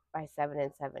 1/2 by 7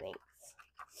 7/8.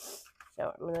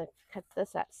 So I'm going to cut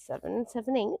this at 7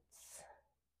 7/8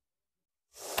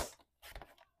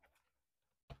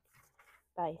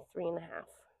 by 3 1/2.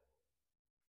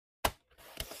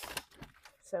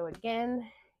 So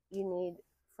again, you need,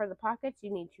 for the pockets,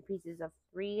 you need 2 pieces of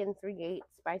 3 3/8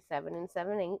 by 7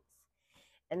 7/8.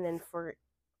 And then for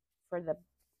the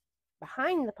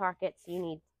behind the pockets, you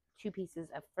need 2 pieces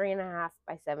of 3 1/2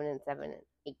 by 7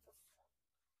 7/8.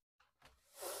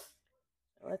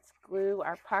 So let's glue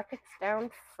our pockets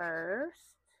down first.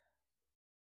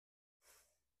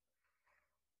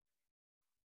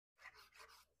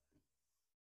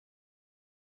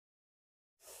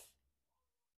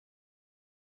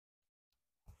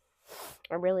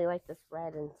 I really like this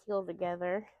red and teal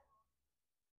together.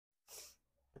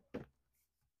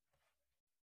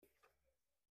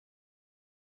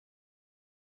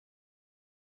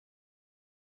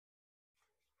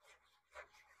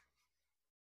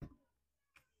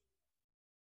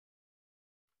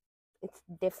 It's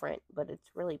different, but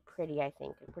it's really pretty, I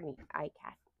think, and pretty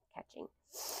eye-catching.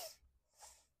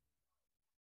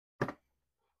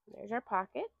 There's our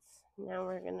pockets. Now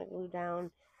we're going to glue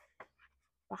down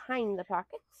behind the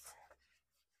pockets.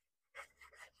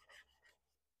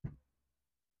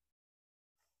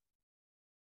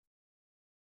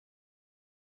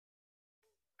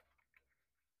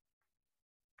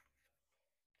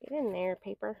 Get in there,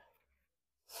 paper.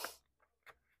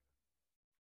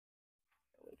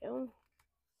 There we go.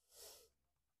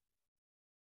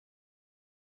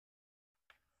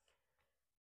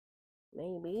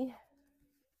 Maybe.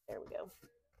 There we go.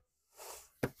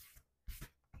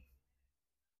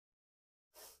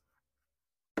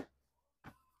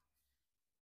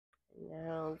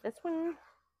 Now this one.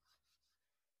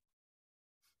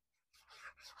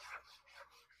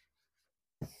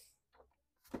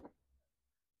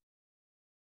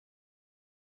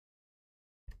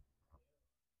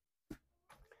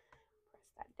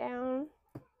 down.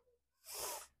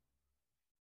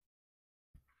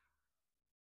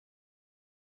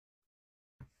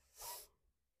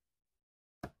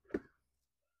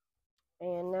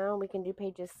 And now we can do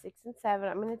pages 6 and 7.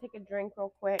 I'm going to take a drink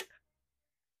real quick.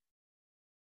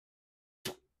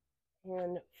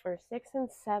 And for 6 and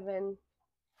 7,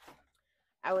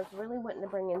 I was really wanting to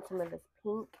bring in some of this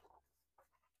pink.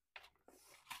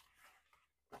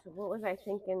 So what was I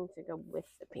thinking to go with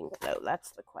the pink, though?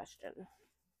 That's the question.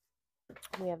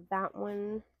 We have that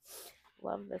one.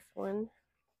 Love this one.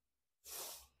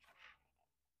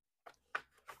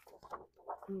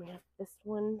 And we have this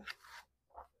one.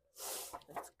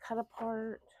 It's cut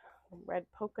apart. Red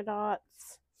polka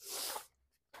dots.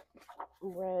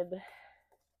 Red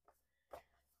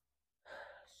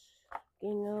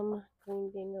gingham.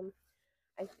 Green gingham.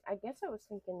 I guess I was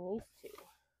thinking these two.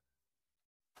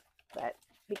 But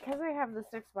because I have the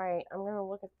 6x8, I'm going to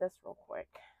look at this real quick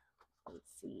and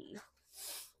see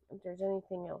if there's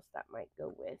anything else that might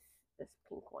go with this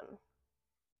pink one.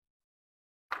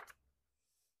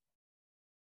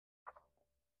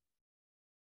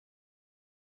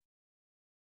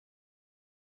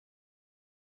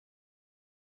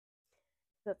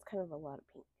 That's kind of a lot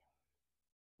of pink.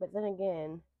 But then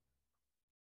again,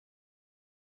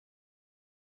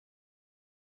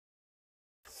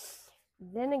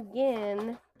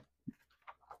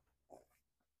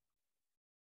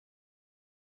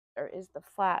 there is the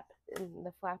flap, and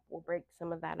the flap will break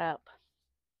some of that up.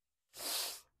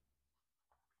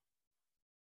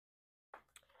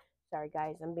 Sorry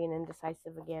guys, I'm being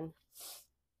indecisive again.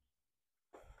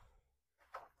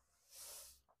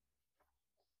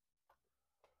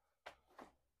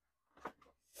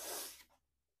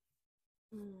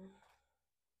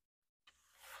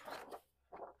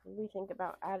 What do we think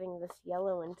about adding this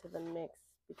yellow into the mix?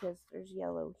 Because there's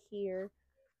yellow here.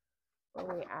 Or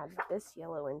we add this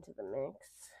yellow into the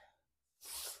mix.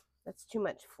 That's too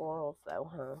much florals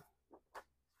though, huh?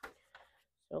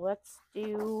 So let's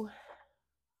do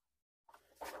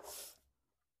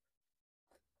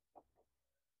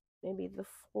maybe the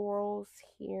florals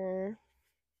here.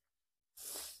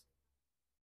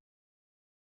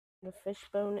 The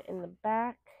fishbone in the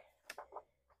back.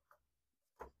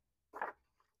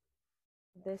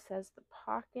 This as the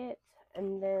pocket,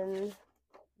 and then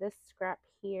this scrap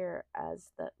here as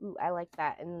the, ooh, I like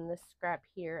that, and then this scrap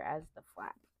here as the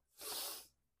flap.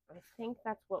 I think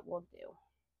that's what we'll do.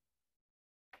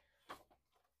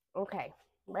 Okay,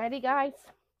 ready guys?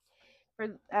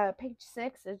 For page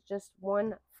 6 is just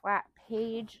one flat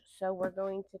page, so we're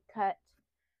going to cut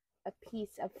a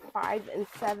piece of 5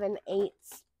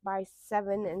 7/8 by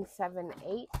 7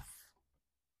 7/8.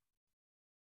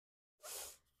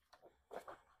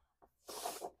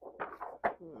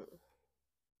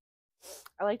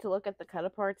 I like to look at the cut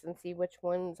aparts and see which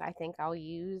ones I think I'll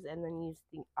use and then use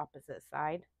the opposite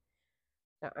side.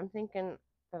 So I'm thinking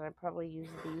that I probably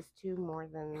use these two more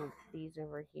than these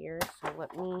over here. So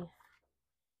let me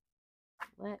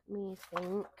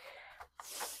think.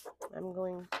 I'm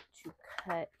going to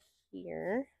cut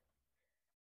here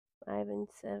 5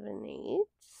 7/8.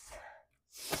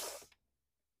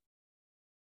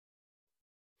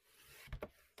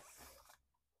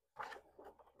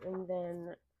 And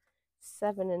then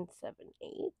 7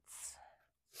 7/8.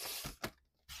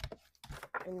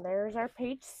 And there's our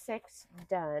page 6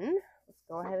 done. Let's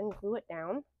go ahead and glue it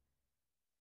down.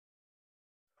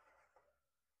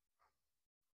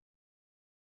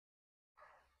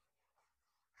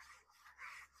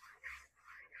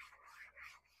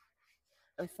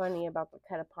 I'm funny about the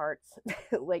cut aparts.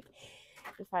 Like,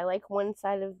 if I like one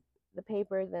side of the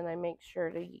paper, then I make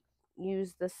sure to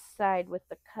use the side with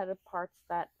the cut aparts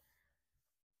that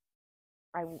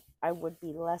I would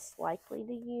be less likely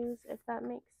to use, if that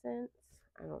makes sense.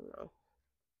 I don't know.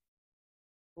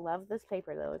 Love this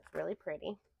paper though, it's really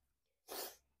pretty.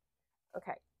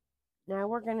 Okay, now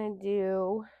we're gonna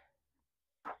do,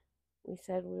 we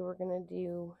said we were gonna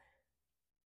do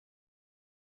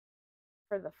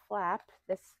for the flap,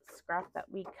 this scrap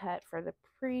that we cut for the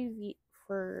preview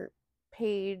for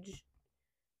pages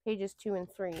 2 and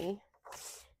 3.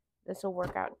 This will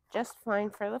work out just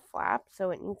fine for the flap, so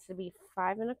it needs to be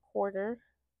 5 1/4.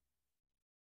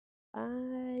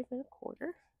 5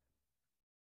 1/4.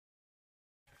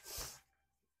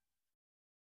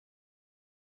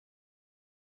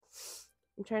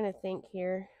 I'm trying to think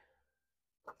here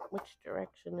which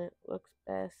direction it looks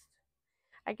best.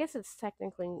 I guess it's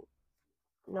technically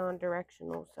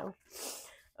non-directional, so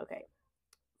okay.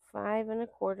 5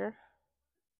 1/4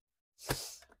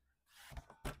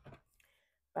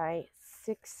 by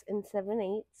 6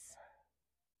 7/8.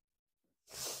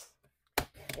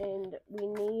 And we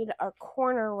need a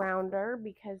corner rounder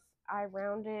because I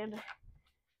rounded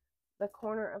the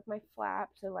corner of my flap,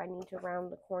 so I need to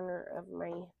round the corner of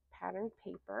my patterned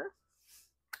paper,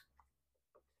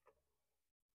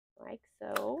 like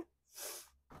so.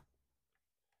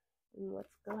 And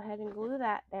let's go ahead and glue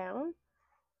that down.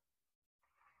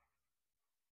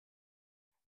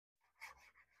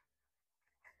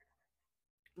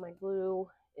 My glue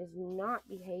is not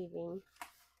behaving.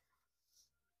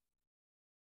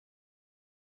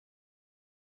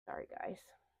 Sorry, guys.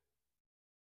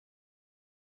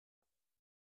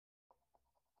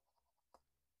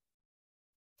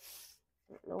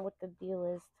 I don't know what the deal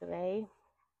is today.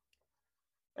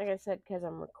 Like I said, because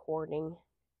I'm recording,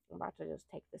 I'm about to just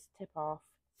take this tip off.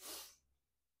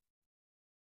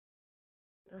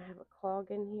 I have a clog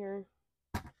in here.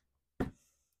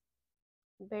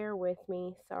 Bear with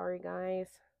me. Sorry, guys.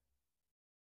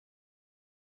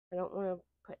 I don't want to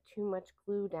put too much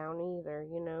glue down either,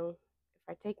 you know.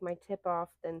 If I take my tip off,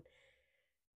 then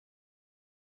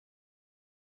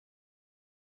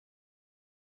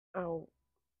I'll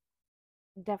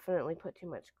definitely put too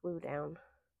much glue down.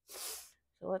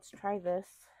 So let's try this.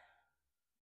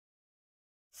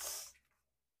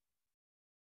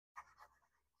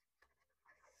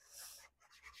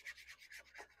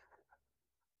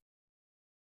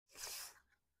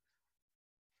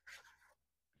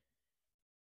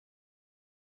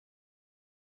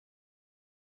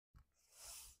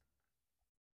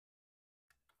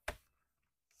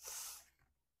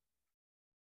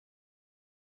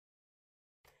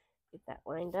 Get that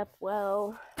lined up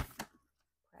well.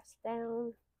 Press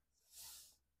down.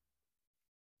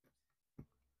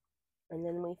 And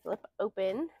then we flip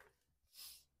open.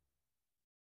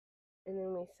 And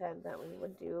then we said that we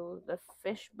would do the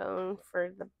fishbone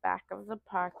for the back of the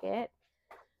pocket.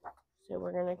 So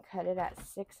we're going to cut it at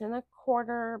 6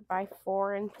 1/4 by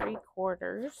 4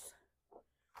 3/4.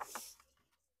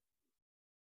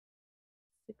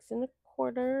 6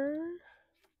 1/4.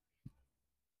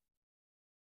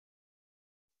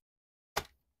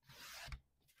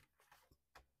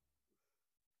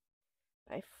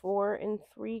 By 4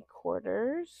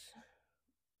 3/4.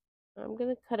 I'm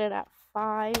going to cut it at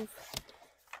 5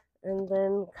 and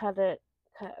then cut a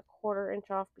 1/4 inch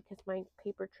off because my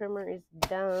paper trimmer is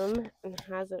dumb and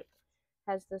has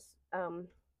this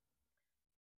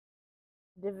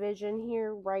division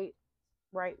here right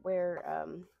where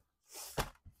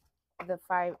the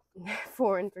 4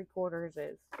 3/4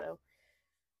 is. So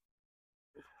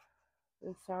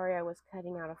I'm sorry I was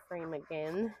cutting out a frame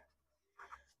again.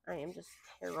 I am just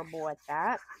terrible at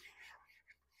that.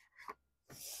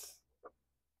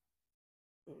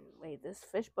 Lay this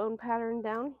fishbone pattern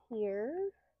down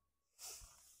here.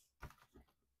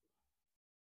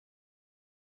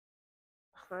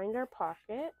 Behind our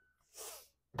pocket.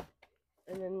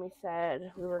 And then we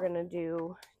said we were going to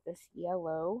do this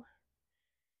yellow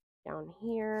down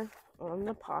here on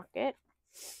the pocket.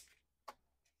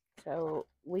 So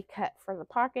we cut for the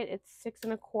pocket, it's 6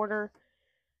 1/4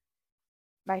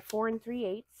 by 4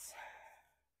 3/8.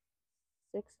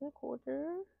 6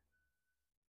 1/4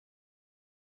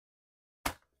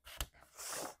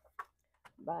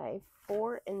 by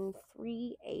 4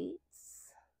 3/8.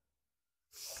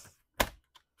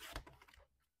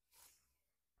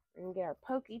 We're going to get our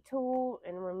pokey tool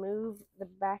and remove the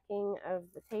backing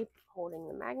of the tape holding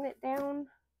the magnet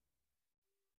down,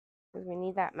 because we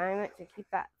need that magnet to keep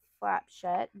that flap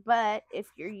shut. But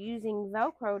if you're using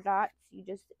Velcro dots, you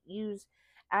just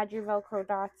add your Velcro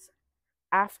dots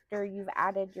after you've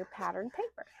added your pattern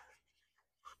paper.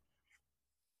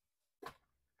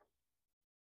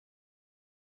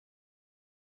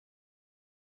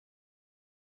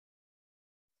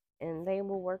 And they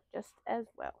will work just as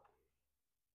well.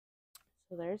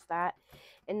 So there's that.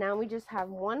 And now we just have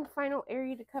one final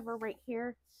area to cover right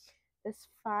here. This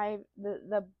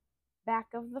the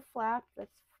back of the flap,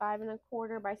 that's 5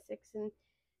 1/4 by 6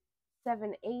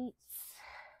 7/8.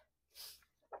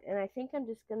 And I think I'm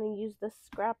just going to use the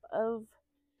scrap of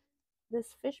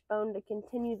this fishbone to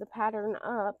continue the pattern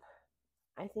up.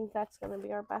 I think that's going to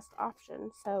be our best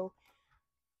option. So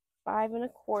 5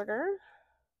 1/4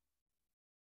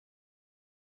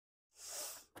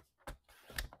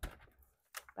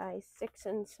 by 6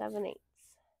 7/8.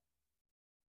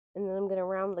 And then I'm going to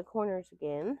round the corners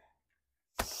again,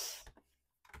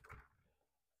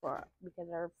 because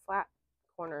our flat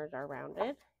corners are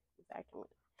rounded. In fact, I'm going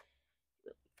to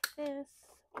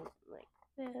do it like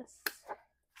this,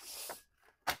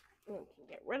 and I can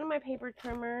get rid of my paper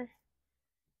trimmer,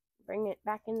 bring it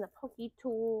back in the pokey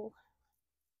tool,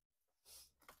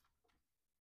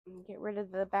 and get rid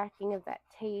of the backing of that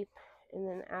tape, and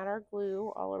then add our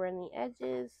glue all around the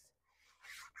edges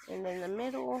and in the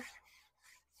middle.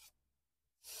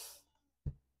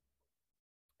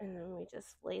 And then we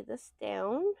just lay this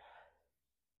down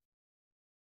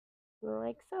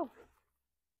like so.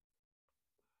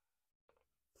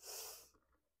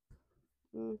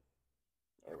 There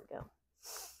we go.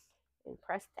 And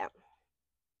press down.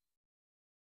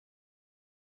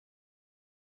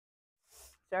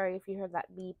 Sorry if you heard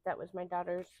that beep. That was my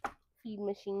daughter's feed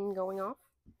machine going off.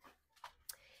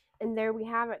 And there we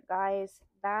have it, guys.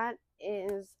 That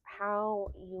is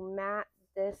how you mat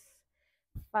this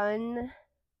fun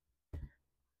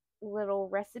little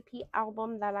recipe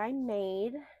album that I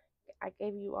made. I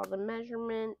gave you all the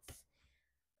measurements.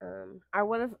 I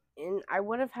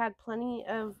would have had plenty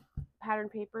of pattern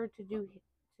paper to do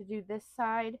this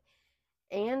side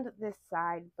and this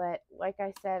side, but like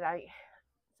I said,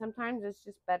 sometimes it's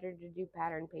just better to do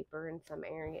pattern paper in some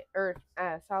area, or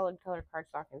solid color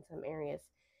cardstock in some areas.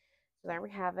 So there we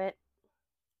have it.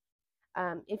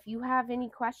 If you have any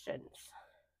questions,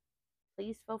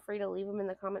 please feel free to leave them in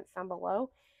the comments down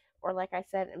below. Or like I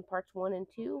said in parts 1 and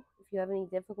 2, if you have any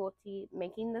difficulty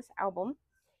making this album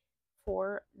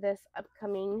for this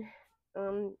upcoming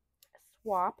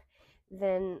swap,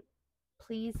 then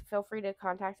please feel free to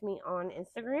contact me on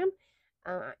Instagram.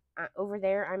 Over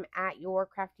there, I'm at your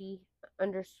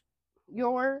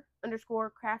underscore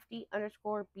crafty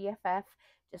underscore BFF,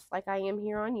 just like I am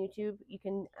here on YouTube. You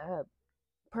can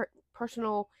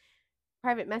personal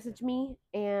private message me,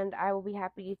 and I will be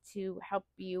happy to help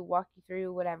you, walk you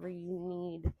through whatever you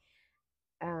need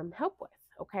help with.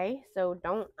 Okay, so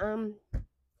don't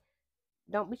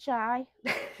be shy.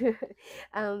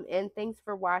 And thanks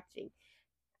for watching.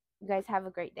 You guys have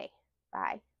a great day.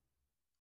 Bye.